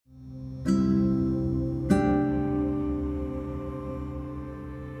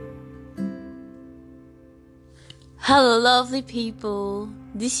Hello, lovely people.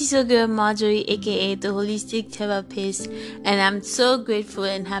 This is your girl Marjorie, aka the Holistic Therapist, and I'm so grateful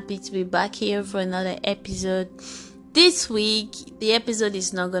and happy to be back here for another episode. This week, the episode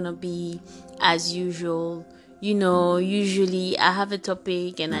is not gonna be as usual. Usually I have a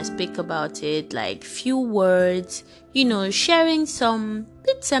topic and I speak about it like few words, sharing some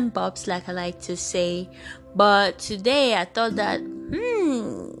bits and bobs, like I like to say. But today I thought that,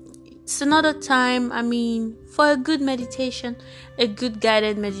 it's another time, for a good meditation, a good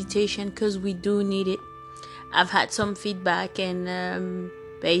guided meditation, because we do need it. I've had some feedback and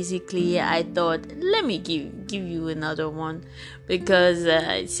basically I thought, let me give you another one because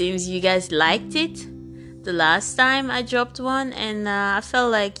it seems you guys liked it the last time I dropped one, and I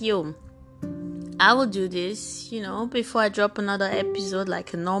felt like, I will do this, before I drop another episode,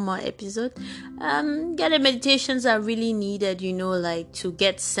 like a normal episode. Guided meditations are really needed, like to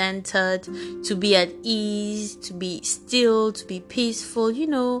get centered, to be at ease, to be still, to be peaceful,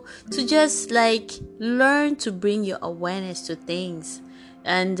 to just like learn to bring your awareness to things.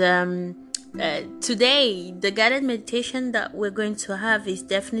 And today, the guided meditation that we're going to have is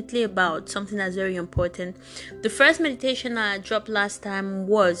definitely about something that's very important. The first meditation I dropped last time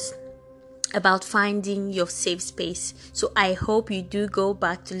was about finding your safe space. So I hope you do go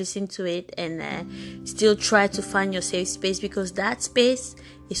back to listen to it and still try to find your safe space, because that space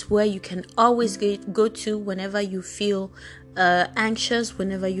is where you can always go to whenever you feel anxious,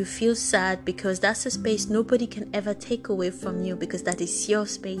 whenever you feel sad, because that's a space nobody can ever take away from you, because that is your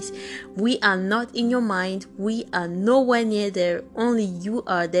space. We are not in your mind. We are nowhere near there. Only you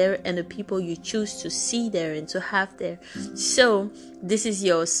are there, and the people you choose to see there and to have there. So this is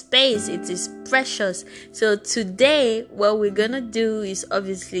your space. It is precious. So today what we're gonna do is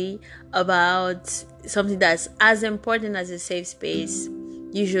obviously about something that's as important as a safe space.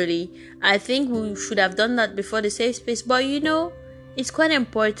 Usually, I think we should have done that before the safe space, but it's quite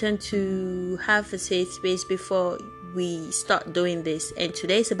important to have a safe space before we start doing this. And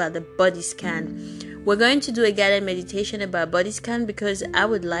today is about the body scan. We're going to do a guided meditation about body scan because I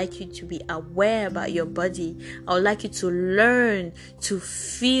would like you to be aware about your body. I would like you to learn to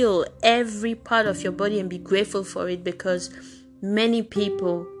feel every part of your body and be grateful for it, because many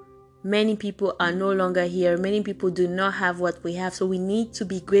people are no longer here. Many people do not have what we have. So we need to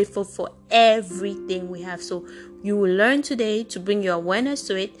be grateful for everything we have. So you will learn today to bring your awareness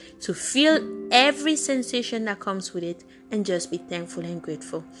to it, to feel every sensation that comes with it, and just be thankful and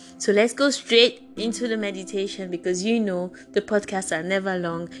grateful. So let's go straight into the meditation, because the podcasts are never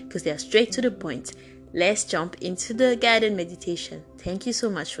long because they are straight to the point. Let's jump into the guided meditation. Thank you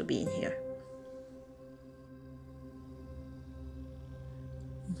so much for being here.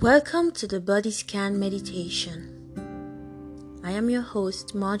 Welcome to the body scan meditation. I am your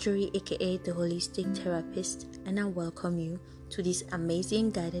host, Marjorie, aka the Holistic Therapist, and I welcome you to this amazing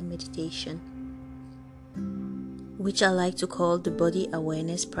guided meditation, which I like to call the body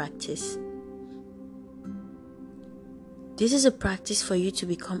awareness practice. This is a practice for you to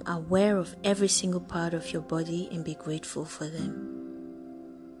become aware of every single part of your body and be grateful for them.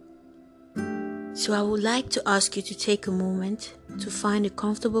 So I would like to ask you to take a moment to find a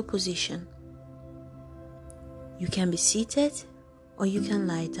comfortable position. You can be seated or you can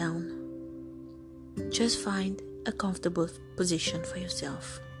lie down. Just find a comfortable position for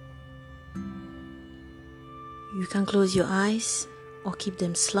yourself. You can close your eyes or keep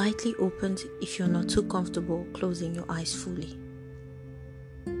them slightly opened if you're not too comfortable closing your eyes fully.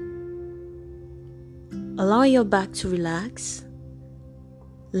 Allow your back to relax.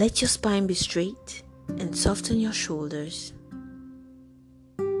 Let your spine be straight and soften your shoulders.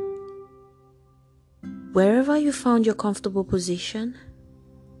 Wherever you found your comfortable position,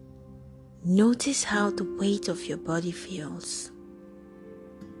 notice how the weight of your body feels.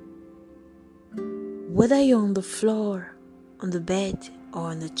 Whether you're on the floor, on the bed,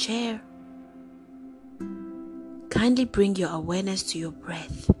 or on the chair, kindly bring your awareness to your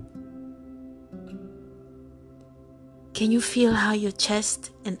breath. Can you feel how your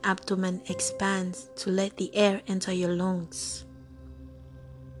chest and abdomen expands to let the air enter your lungs?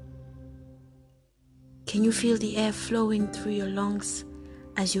 Can you feel the air flowing through your lungs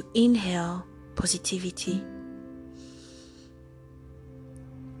as you inhale positivity?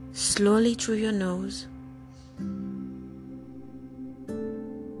 Slowly through your nose.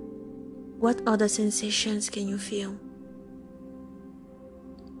 What other sensations can you feel?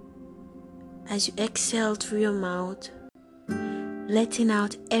 As you exhale through your mouth, letting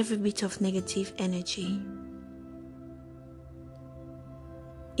out every bit of negative energy.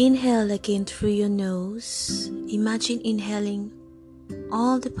 Inhale again through your nose. Imagine inhaling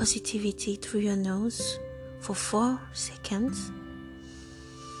all the positivity through your nose for 4 seconds.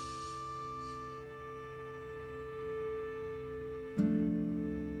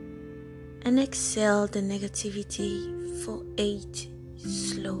 And exhale the negativity for 8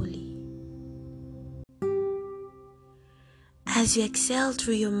 slowly. As you exhale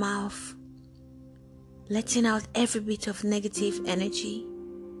through your mouth, letting out every bit of negative energy,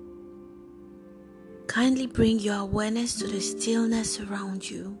 kindly bring your awareness to the stillness around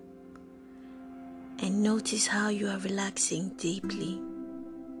you and notice how you are relaxing deeply.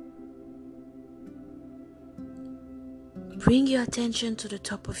 Bring your attention to the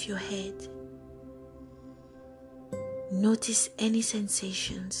top of your head. Notice any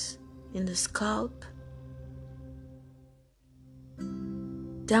sensations in the scalp,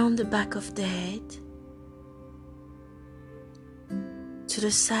 down the back of the head, to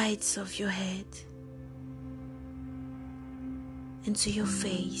the sides of your head, and to your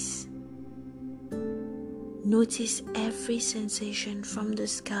face. Notice every sensation from the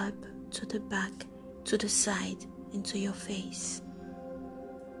scalp to the back, to the side, and to your face.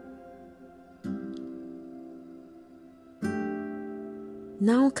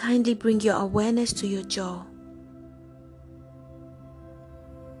 Now kindly bring your awareness to your jaw.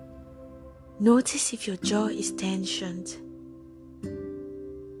 Notice if your jaw is tensioned.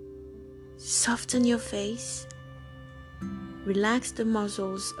 Soften your face. Relax the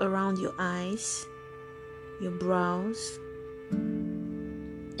muscles around your eyes, your brows,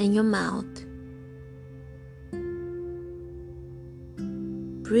 and your mouth.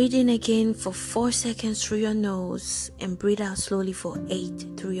 Breathe in again for 4 seconds through your nose and breathe out slowly for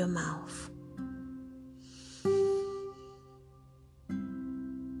 8 through your mouth.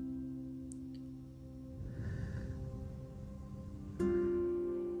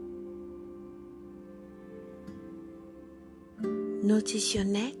 Notice your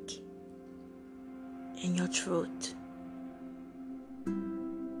neck and your throat.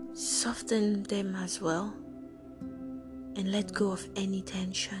 Soften them as well and let go of any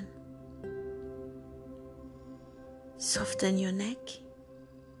tension. Soften your neck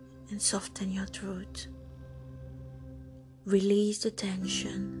and soften your throat. Release the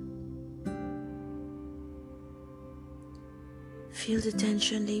tension. Feel the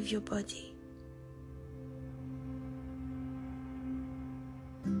tension leave your body.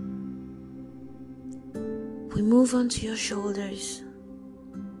 We move on to your shoulders.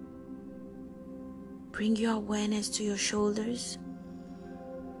 Bring your awareness to your shoulders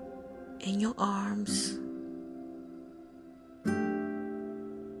and your arms.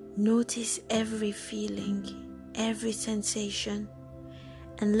 Notice every feeling, every sensation,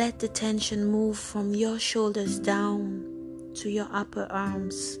 and let the tension move from your shoulders down to your upper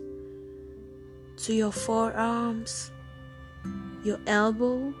arms, to your forearms, your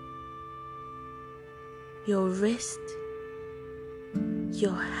elbow, your wrist,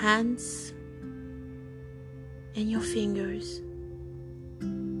 your hands, and your fingers.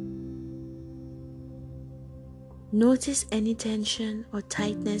 Notice any tension or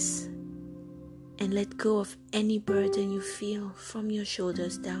tightness and let go of any burden you feel from your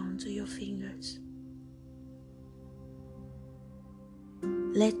shoulders down to your fingers.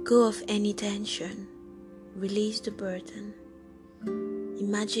 Let go of any tension. Release the burden.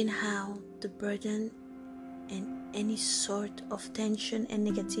 Imagine how the burden and any sort of tension and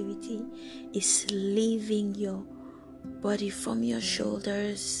negativity is leaving your body from your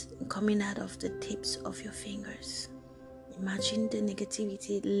shoulders and coming out of the tips of your fingers. Imagine the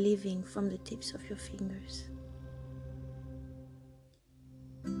negativity leaving from the tips of your fingers.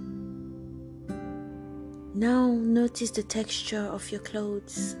 Now notice the texture of your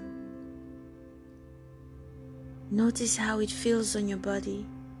clothes. Notice how it feels on your body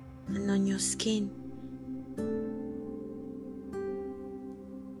and on your skin.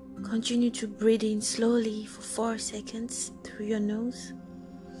 Continue to breathe in slowly for 4 seconds through your nose.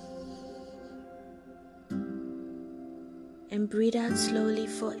 And breathe out slowly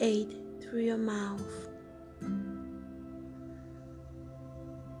for 8 through your mouth.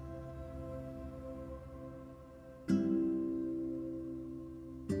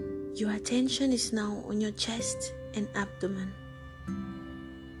 Your attention is now on your chest and abdomen.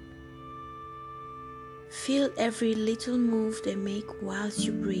 Feel every little move they make whilst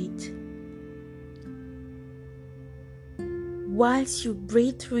you breathe. Whilst you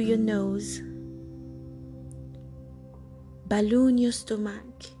breathe through your nose, balloon your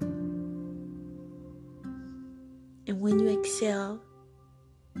stomach. And when you exhale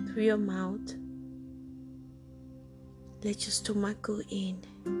through your mouth, let your stomach go in.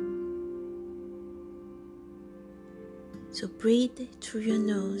 So breathe through your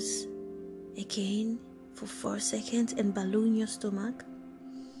nose again for 4 seconds and balloon your stomach.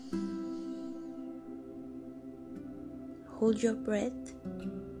 Hold your breath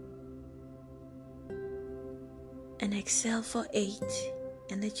and exhale for 8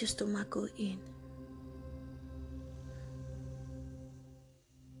 and let your stomach go in.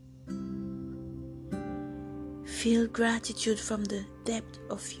 Feel gratitude from the depth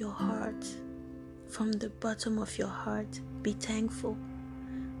of your heart, from the bottom of your heart. Be thankful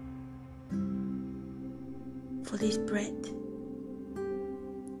for this breath.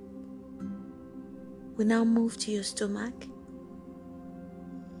 We now move to your stomach.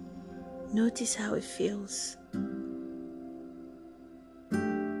 Notice how it feels.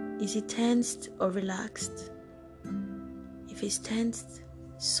 Is it tensed or relaxed? If it's tensed,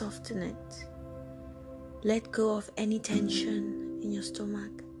 soften it. Let go of any tension in your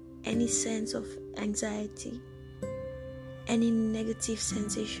stomach, any sense of anxiety, any negative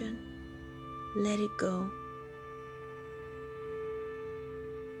sensation. Let it go.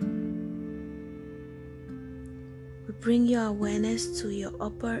 We bring your awareness to your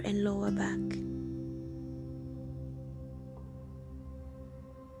upper and lower back.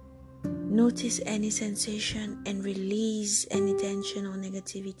 Notice any sensation and release any tension or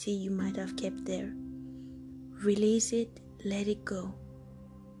negativity you might have kept there. Release it, let it go.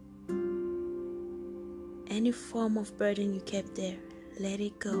 Any form of burden you kept there, let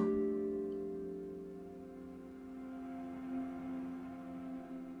it go.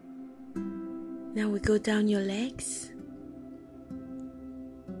 Now we go down your legs,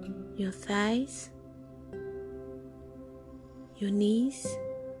 your thighs, your knees,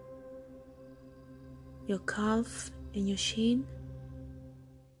 your calf and your shin,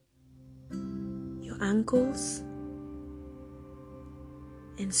 your ankles,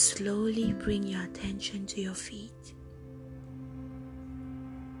 and slowly bring your attention to your feet.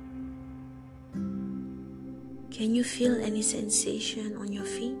 Can you feel any sensation on your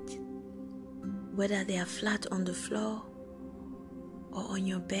feet? Whether they are flat on the floor or on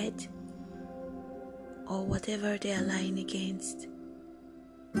your bed or whatever they are lying against.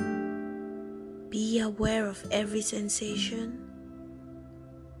 Be aware of every sensation,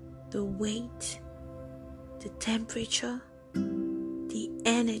 the weight, the temperature, the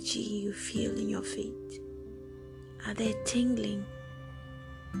energy you feel in your feet. Are they tingling?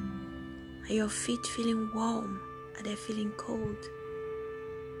 Are your feet feeling warm? Are they feeling cold?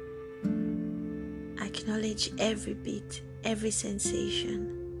 Acknowledge every beat, every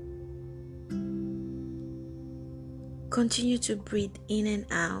sensation. Continue to breathe in and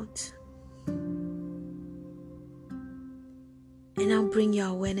out. And now bring your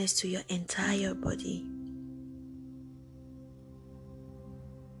awareness to your entire body.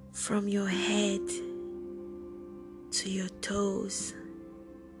 From your head to your toes.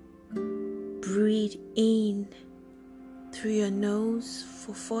 Breathe in through your nose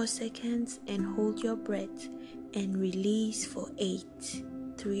for 4 seconds and hold your breath and release for 8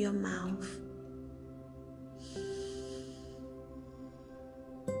 through your mouth.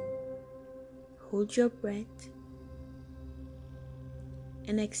 Hold your breath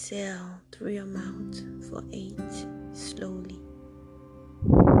and exhale through your mouth for 8 slowly.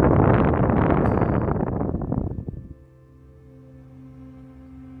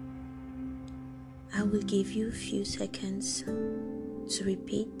 I will give you a few seconds to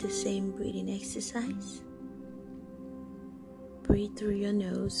repeat the same breathing exercise. Breathe through your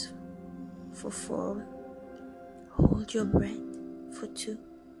nose for 4. Hold your breath for 2.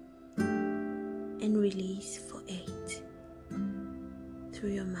 And release for 8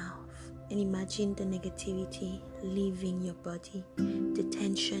 through your mouth. And imagine the negativity leaving your body, the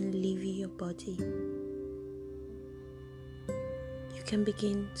tension leaving your body. You can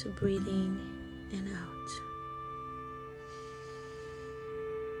begin to breathe in and out.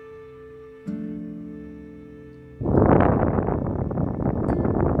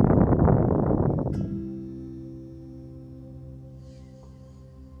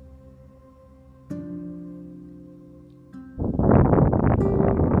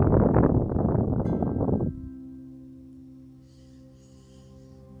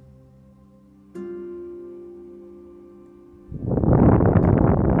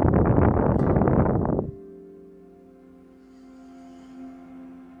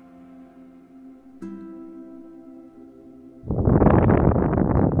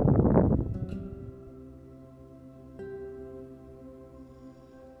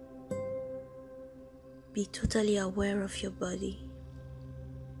 Be totally aware of your body.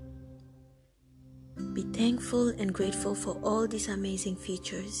 Be thankful and grateful for all these amazing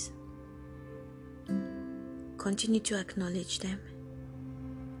features. Continue to acknowledge them.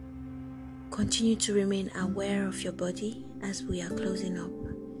 Continue to remain aware of your body as we are closing up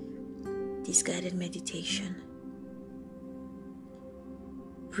this guided meditation.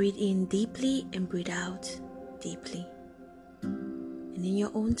 Breathe in deeply and breathe out deeply. And in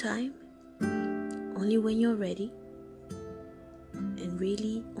your own time, only when you're ready, and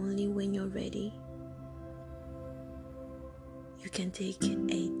really only when you're ready, you can take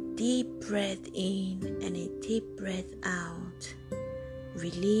a deep breath in and a deep breath out.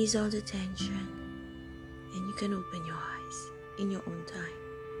 Release all the tension, and you can open your eyes in your own time.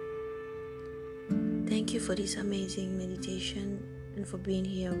 Thank you for this amazing meditation and for being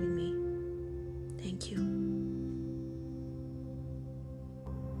here with me. Thank you.